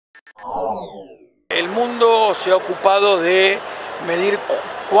El mundo se ha ocupado de medir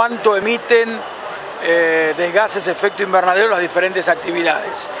cuánto emiten de gases de efecto invernadero las diferentes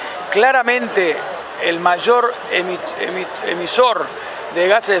actividades. Claramente el mayor emisor de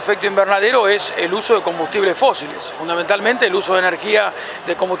gases de efecto invernadero es el uso de combustibles fósiles, fundamentalmente el uso de energía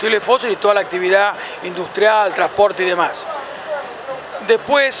de combustibles fósiles y toda la actividad industrial, transporte y demás.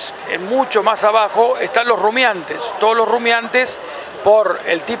 Después, mucho más abajo, están los rumiantes. Todos los rumiantes, por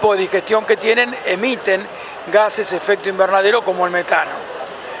el tipo de digestión que tienen, emiten gases de efecto invernadero como el metano.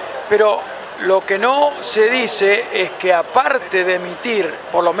 Pero lo que no se dice es que aparte de emitir,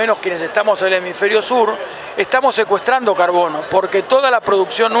 por lo menos quienes estamos en el hemisferio sur, estamos secuestrando carbono, porque toda la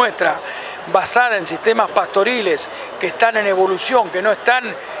producción nuestra, basada en sistemas pastoriles que están en evolución, que no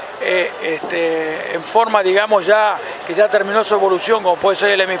están en forma, digamos, que ya terminó su evolución, como puede ser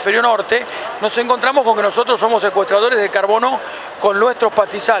el hemisferio norte, nos encontramos con que nosotros somos secuestradores de carbono con nuestros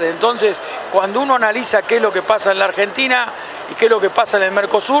pastizales. Entonces, cuando uno analiza qué es lo que pasa en la Argentina y qué es lo que pasa en el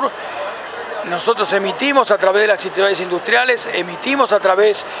Mercosur, nosotros emitimos a través de las actividades industriales, emitimos a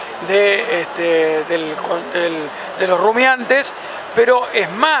través de los rumiantes, pero es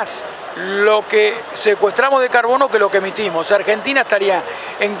más lo que secuestramos de carbono que lo que emitimos. O sea, Argentina estaría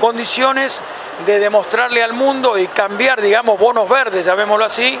en condiciones de demostrarle al mundo y cambiar, digamos, bonos verdes, llamémoslo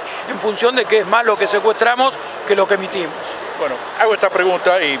así, en función de que es más lo que secuestramos que lo que emitimos. Bueno, hago esta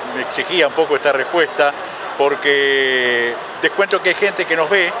pregunta y me exigía un poco esta respuesta, porque les cuento que hay gente que nos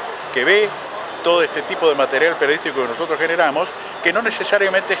ve, que ve todo este tipo de material periodístico que nosotros generamos, que no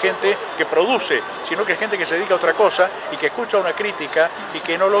necesariamente es gente que produce, sino que es gente que se dedica a otra cosa y que escucha una crítica y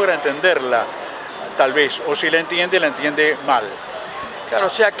que no logra entenderla, tal vez, o si la entiende mal. Claro, o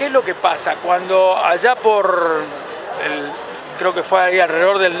sea, ¿qué es lo que pasa? Cuando allá creo que fue ahí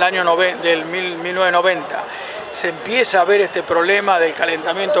alrededor del año 1990, se empieza a ver este problema del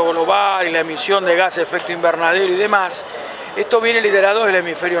calentamiento global y la emisión de gases de efecto invernadero y demás, esto viene liderado del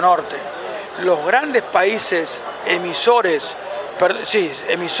hemisferio norte. Los grandes países emisores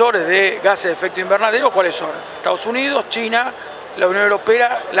de gases de efecto invernadero, ¿cuáles son? Estados Unidos, China, la Unión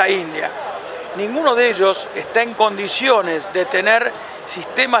Europea, la India. Ninguno de ellos está en condiciones de tener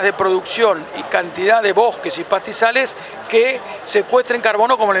sistemas de producción y cantidad de bosques y pastizales que secuestren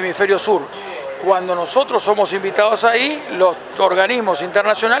carbono como el hemisferio sur. Cuando nosotros somos invitados ahí, los organismos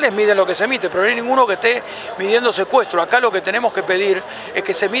internacionales miden lo que se emite, pero no hay ninguno que esté midiendo secuestro. Acá lo que tenemos que pedir es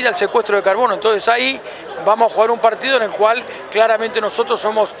que se mida el secuestro de carbono. Entonces ahí vamos a jugar un partido en el cual claramente nosotros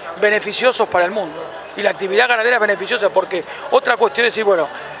somos beneficiosos para el mundo. Y la actividad ganadera es beneficiosa porque otra cuestión es decir, bueno,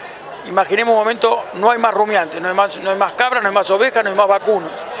 imaginemos un momento, no hay más rumiantes, no hay más cabras, no hay más ovejas, no hay más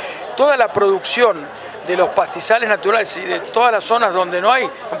vacunos. Toda la producción de los pastizales naturales y de todas las zonas donde no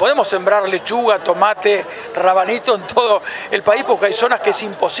podemos sembrar lechuga, tomate, rabanito en todo el país porque hay zonas que es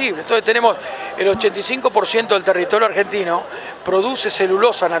imposible. Entonces tenemos el 85% del territorio argentino produce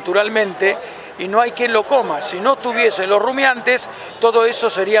celulosa naturalmente y no hay quien lo coma. Si no tuviese los rumiantes, todo eso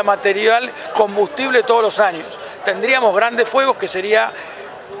sería material combustible todos los años. Tendríamos grandes fuegos que sería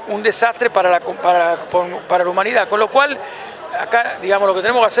un desastre para la humanidad. Con lo cual, acá, digamos, lo que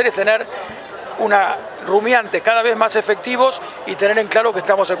tenemos que hacer es tener rumiantes cada vez más efectivos y tener en claro que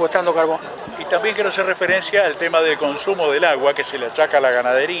estamos secuestrando carbono. Y también quiero hacer referencia al tema del consumo del agua que se le achaca a la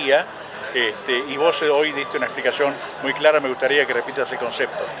ganadería, y vos hoy diste una explicación muy clara, me gustaría que repitas ese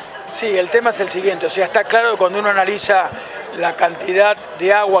concepto. Sí, el tema es el siguiente, o sea, está claro que cuando uno analiza la cantidad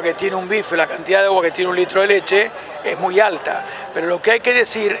de agua que tiene un bife, la cantidad de agua que tiene un litro de leche, es muy alta. Pero lo que hay que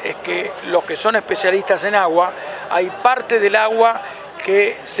decir es que los que son especialistas en agua, hay parte del agua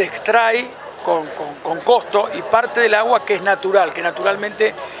que se extrae con costo y parte del agua que es natural, que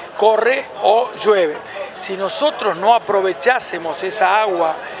naturalmente corre o llueve. Si nosotros no aprovechásemos esa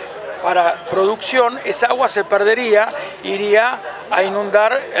agua para producción, esa agua se perdería, iría a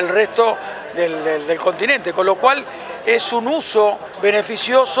inundar el resto del continente, con lo cual es un uso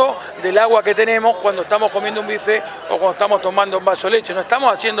beneficioso del agua que tenemos cuando estamos comiendo un bife o cuando estamos tomando un vaso de leche. No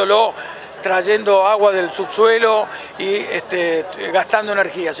estamos haciéndolo trayendo agua del subsuelo y gastando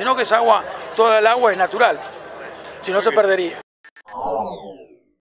energía, sino que esa agua, toda el agua es natural, si no se perdería.